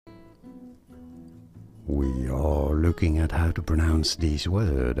We are looking at how to pronounce this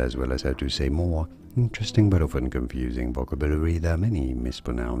word as well as how to say more interesting but often confusing vocabulary. There are many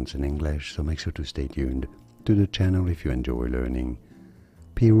mispronounced in English, so make sure to stay tuned to the channel if you enjoy learning.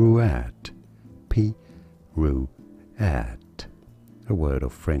 Pirouette. Pirouette. A word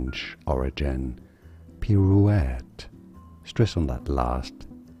of French origin. Pirouette. Stress on that last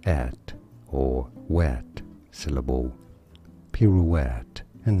et or wet syllable. Pirouette.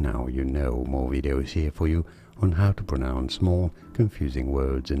 And now you know. More videos here for you on how to pronounce more confusing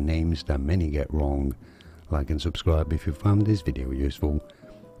words and names that many get wrong. Like and subscribe if you found this video useful.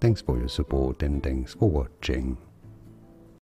 Thanks for your support and thanks for watching.